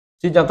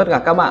Xin chào tất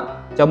cả các bạn,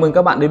 chào mừng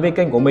các bạn đến với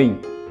kênh của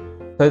mình.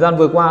 Thời gian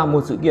vừa qua,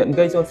 một sự kiện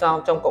gây xôn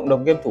xao trong cộng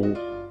đồng game thủ,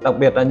 đặc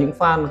biệt là những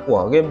fan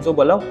của game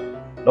Roblox,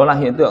 đó là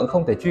hiện tượng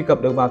không thể truy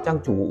cập được vào trang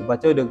chủ và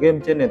chơi được game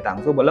trên nền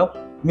tảng Roblox.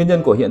 Nguyên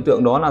nhân của hiện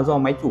tượng đó là do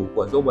máy chủ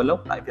của Roblox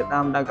tại Việt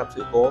Nam đang gặp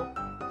sự cố,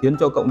 khiến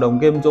cho cộng đồng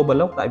game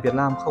Roblox tại Việt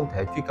Nam không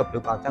thể truy cập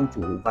được vào trang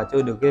chủ và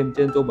chơi được game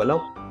trên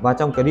Roblox. Và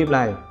trong clip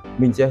này,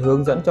 mình sẽ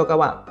hướng dẫn cho các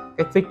bạn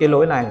cách fix cái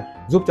lỗi này,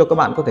 giúp cho các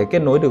bạn có thể kết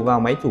nối được vào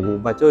máy chủ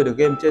và chơi được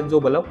game trên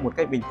Roblox một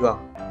cách bình thường.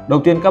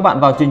 Đầu tiên các bạn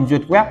vào trình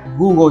duyệt web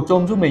Google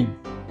Chrome giúp mình.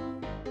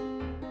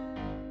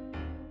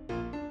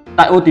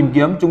 Tại ô tìm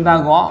kiếm chúng ta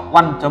gõ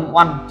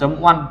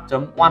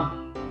 1.1.1.1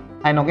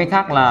 hay nói cách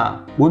khác là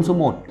 4 số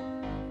 1.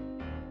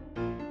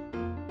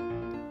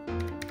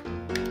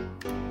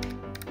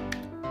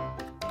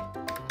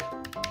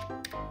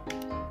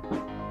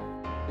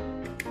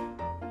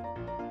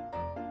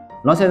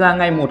 Nó sẽ ra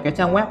ngay một cái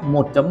trang web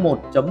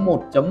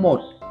 1.1.1.1.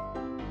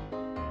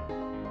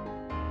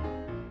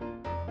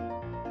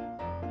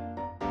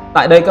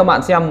 Tại đây các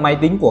bạn xem máy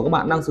tính của các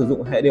bạn đang sử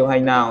dụng hệ điều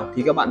hành nào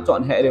thì các bạn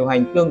chọn hệ điều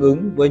hành tương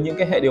ứng với những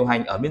cái hệ điều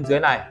hành ở bên dưới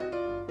này.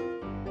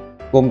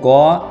 Gồm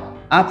có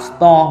App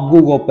Store,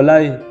 Google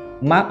Play,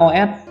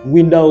 macOS,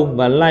 Windows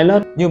và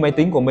Linux. Như máy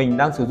tính của mình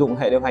đang sử dụng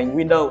hệ điều hành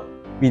Windows,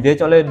 vì thế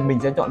cho nên mình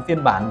sẽ chọn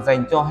phiên bản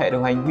dành cho hệ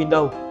điều hành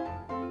Windows.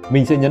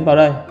 Mình sẽ nhấn vào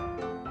đây.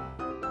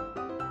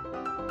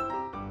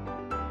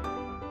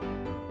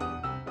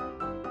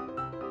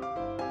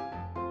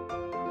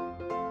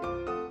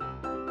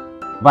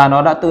 Và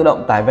nó đã tự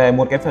động tải về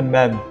một cái phần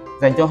mềm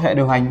dành cho hệ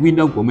điều hành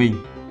Windows của mình.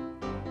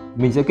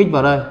 Mình sẽ kích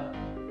vào đây.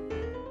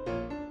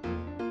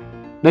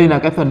 Đây là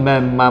cái phần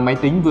mềm mà máy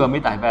tính vừa mới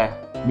tải về.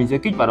 Mình sẽ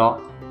kích vào đó.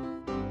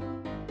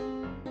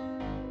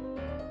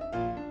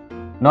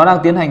 Nó đang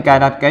tiến hành cài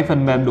đặt cái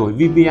phần mềm đổi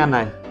VPN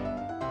này.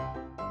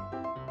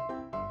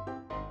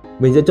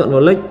 Mình sẽ chọn vào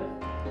link,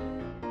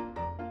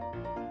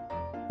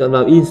 chọn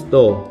vào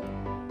Install.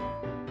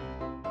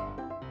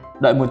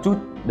 Đợi một chút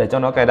để cho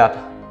nó cài đặt.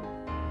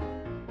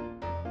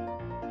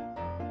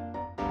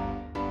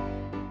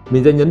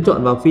 Mình sẽ nhấn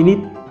chọn vào Finish.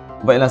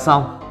 Vậy là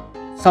xong.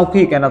 Sau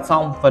khi cài đặt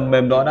xong, phần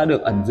mềm đó đã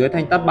được ẩn dưới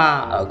thanh tab 3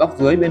 ở góc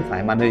dưới bên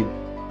phải màn hình.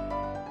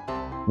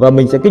 Và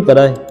mình sẽ kích vào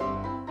đây.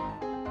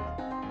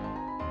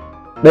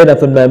 Đây là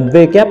phần mềm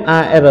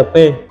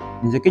WARP.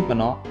 Mình sẽ kích vào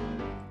nó.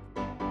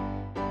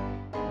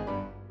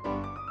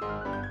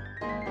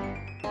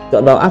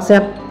 Chọn vào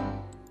Access.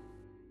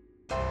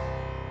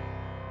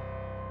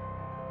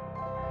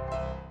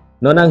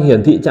 Nó đang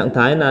hiển thị trạng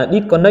thái là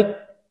Disconnect.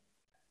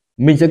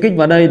 Mình sẽ kích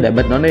vào đây để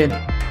bật nó lên.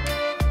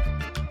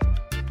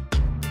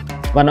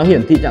 Và nó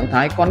hiển thị trạng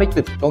thái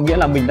Connected, có nghĩa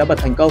là mình đã bật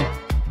thành công.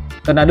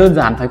 Thật là đơn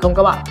giản phải không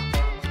các bạn?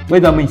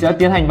 Bây giờ mình sẽ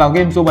tiến hành vào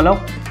game Roblox.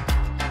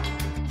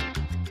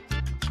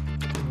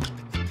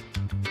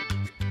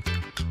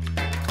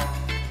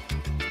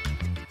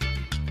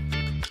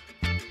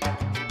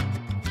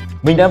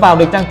 Mình đã vào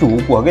được trang chủ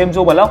của game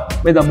Roblox.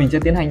 Bây giờ mình sẽ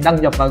tiến hành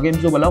đăng nhập vào game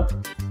Roblox.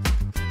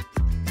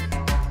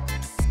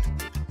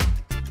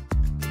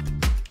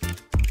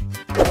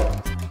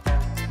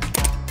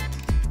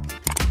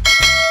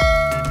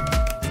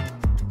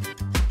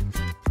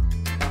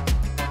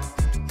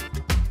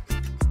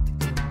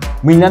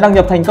 Mình đã đăng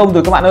nhập thành công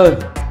rồi các bạn ơi.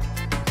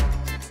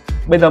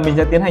 Bây giờ mình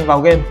sẽ tiến hành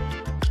vào game.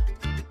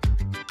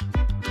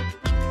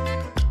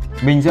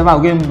 Mình sẽ vào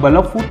game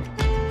Block Food.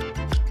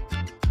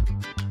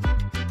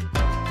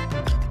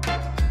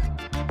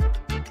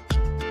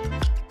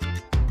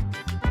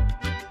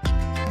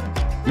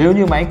 Nếu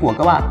như máy của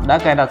các bạn đã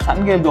cài đặt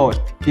sẵn game rồi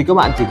thì các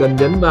bạn chỉ cần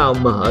nhấn vào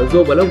mở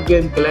Roblox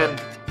Game Clan.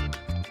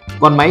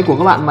 Còn máy của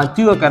các bạn mà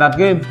chưa cài đặt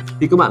game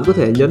thì các bạn có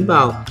thể nhấn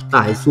vào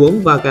tải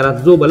xuống và cài đặt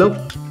Roblox.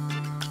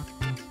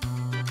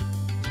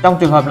 Trong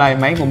trường hợp này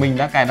máy của mình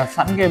đã cài đặt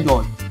sẵn game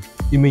rồi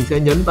thì mình sẽ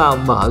nhấn vào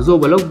mở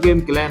Roblox Game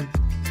Clan.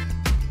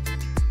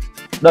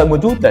 Đợi một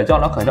chút để cho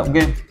nó khởi động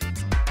game.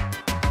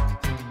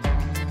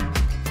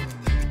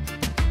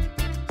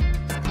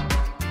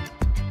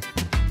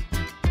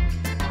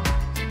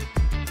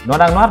 Nó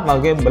đang load vào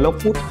game Block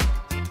Food.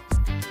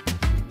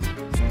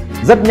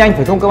 Rất nhanh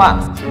phải không các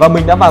bạn? Và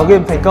mình đã vào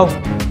game thành công.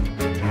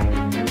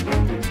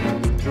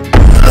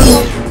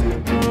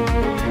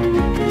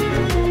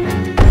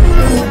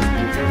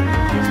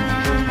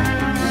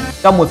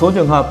 Trong một số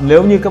trường hợp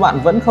nếu như các bạn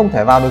vẫn không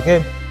thể vào được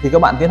game thì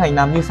các bạn tiến hành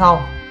làm như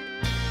sau.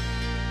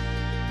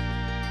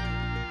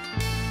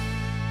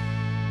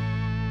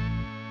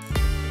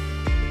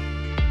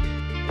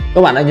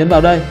 Các bạn hãy nhấn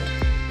vào đây.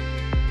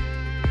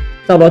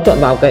 Sau đó chọn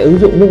vào cái ứng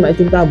dụng lúc nãy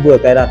chúng ta vừa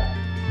cài đặt,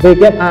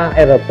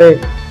 WARP.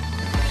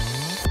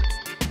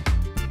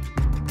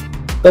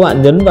 Các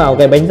bạn nhấn vào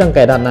cái bánh răng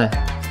cài đặt này.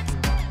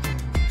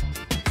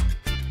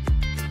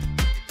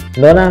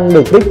 Nó đang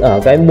được click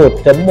ở cái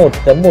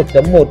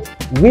 1.1.1.1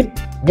 with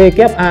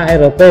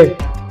WARP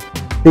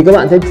thì các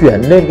bạn sẽ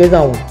chuyển lên cái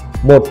dòng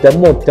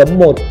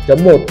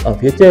 1.1.1.1 ở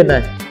phía trên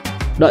này.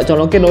 Đợi cho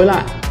nó kết nối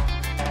lại.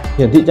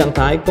 Hiển thị trạng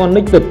thái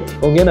Connected,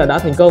 có nghĩa là đã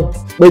thành công.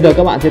 Bây giờ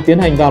các bạn sẽ tiến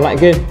hành vào lại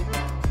game.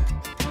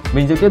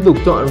 Mình sẽ tiếp tục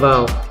chọn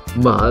vào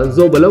mở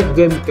Roblox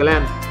Game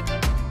Clan.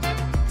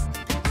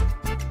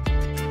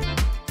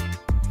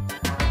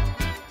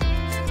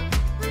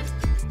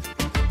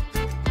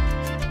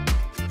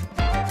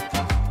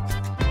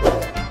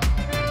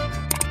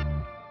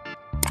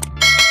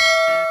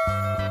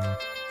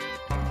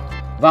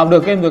 Vào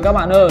được game rồi các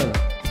bạn ơi.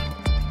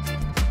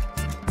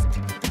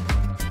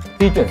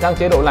 Khi chuyển sang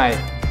chế độ này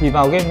thì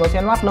vào game nó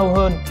sẽ loát lâu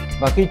hơn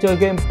và khi chơi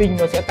game ping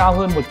nó sẽ cao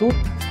hơn một chút.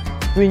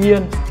 Tuy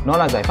nhiên, nó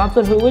là giải pháp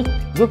rất hữu ích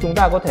giúp chúng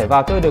ta có thể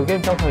vào chơi được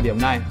game trong thời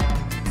điểm này.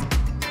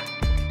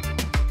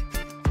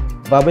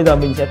 Và bây giờ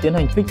mình sẽ tiến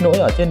hành fix lỗi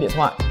ở trên điện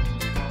thoại.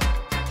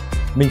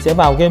 Mình sẽ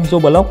vào game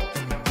Roblox.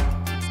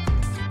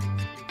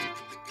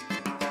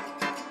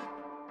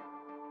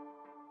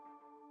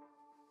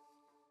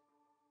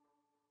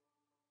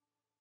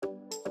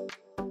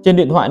 Trên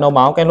điện thoại nó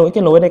báo cái lỗi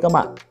kết nối đây các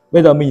bạn.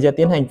 Bây giờ mình sẽ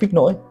tiến hành fix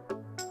lỗi.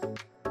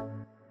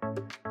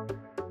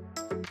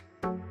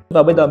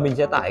 Và bây giờ mình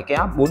sẽ tải cái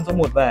app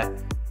 4.1 về.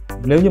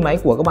 Nếu như máy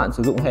của các bạn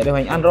sử dụng hệ điều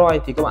hành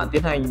Android thì các bạn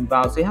tiến hành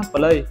vào CH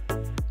Play.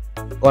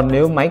 Còn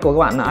nếu máy của các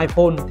bạn là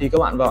iPhone thì các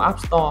bạn vào App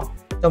Store.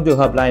 Trong trường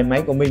hợp này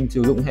máy của mình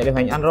sử dụng hệ điều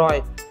hành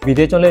Android, vì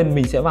thế cho nên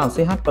mình sẽ vào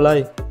CH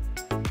Play.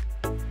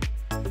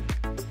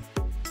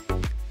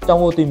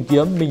 Trong ô tìm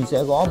kiếm mình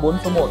sẽ gõ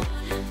 4.1.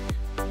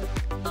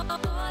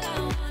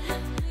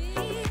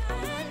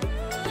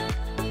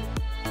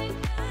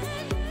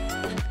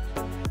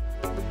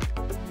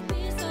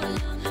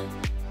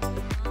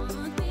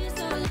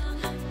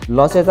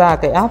 Nó sẽ ra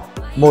cái app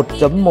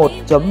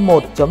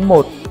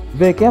 1.1.1.1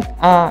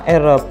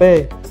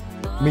 WARP.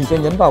 Mình sẽ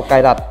nhấn vào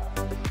cài đặt.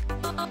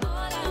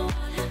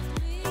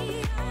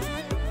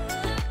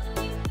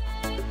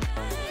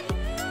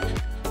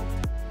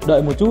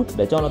 Đợi một chút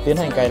để cho nó tiến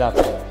hành cài đặt.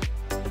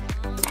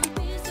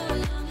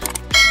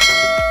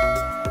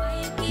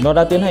 Nó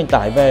đã tiến hành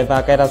tải về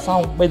và cài đặt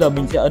xong. Bây giờ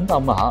mình sẽ ấn vào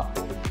mở.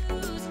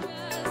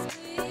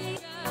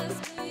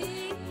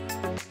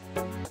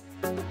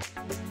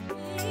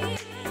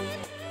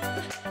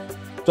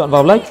 Chọn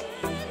vào Lake.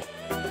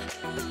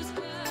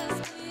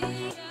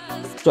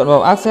 Chọn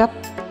vào Access.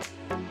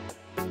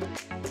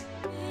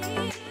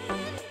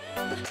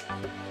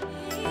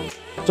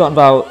 Chọn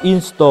vào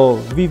Install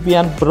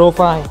VPN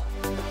Profile.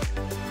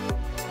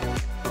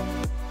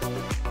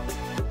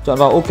 Chọn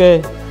vào OK.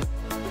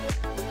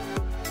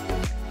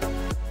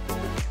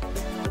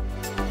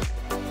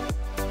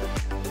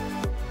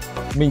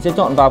 Mình sẽ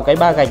chọn vào cái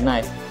ba gạch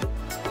này.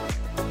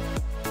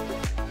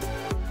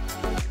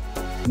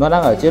 Nó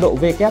đang ở chế độ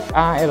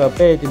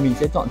WARP thì mình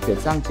sẽ chọn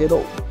chuyển sang chế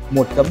độ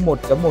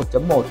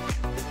 1.1.1.1.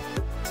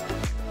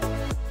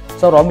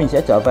 Sau đó mình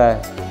sẽ trở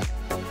về.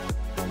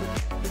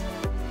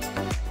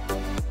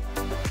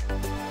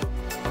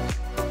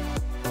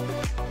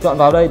 Chọn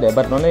vào đây để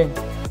bật nó lên.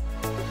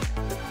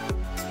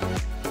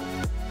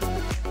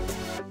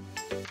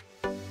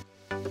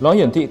 Nó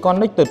hiển thị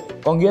Connected,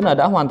 có nghĩa là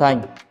đã hoàn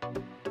thành.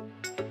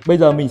 Bây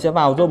giờ mình sẽ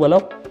vào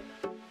Roblox.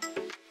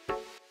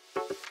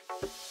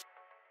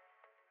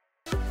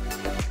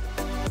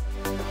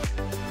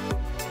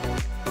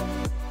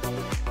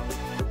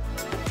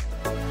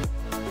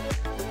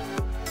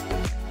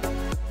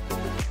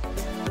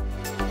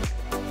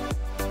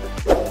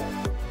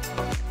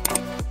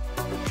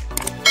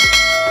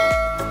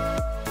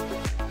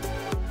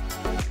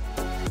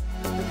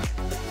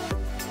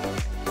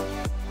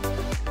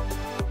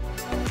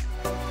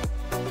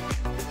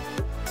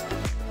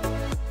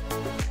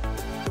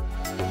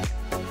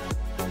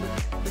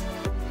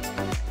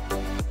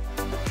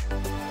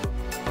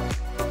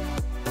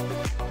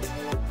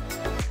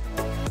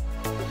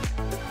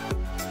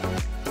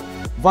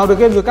 Vào được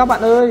game rồi các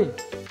bạn ơi.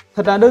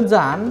 Thật là đơn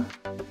giản.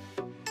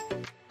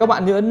 Các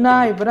bạn nhớ ấn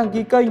like và đăng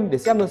ký kênh để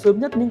xem được sớm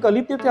nhất những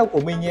clip tiếp theo của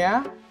mình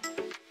nhé.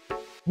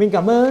 Mình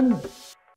cảm ơn.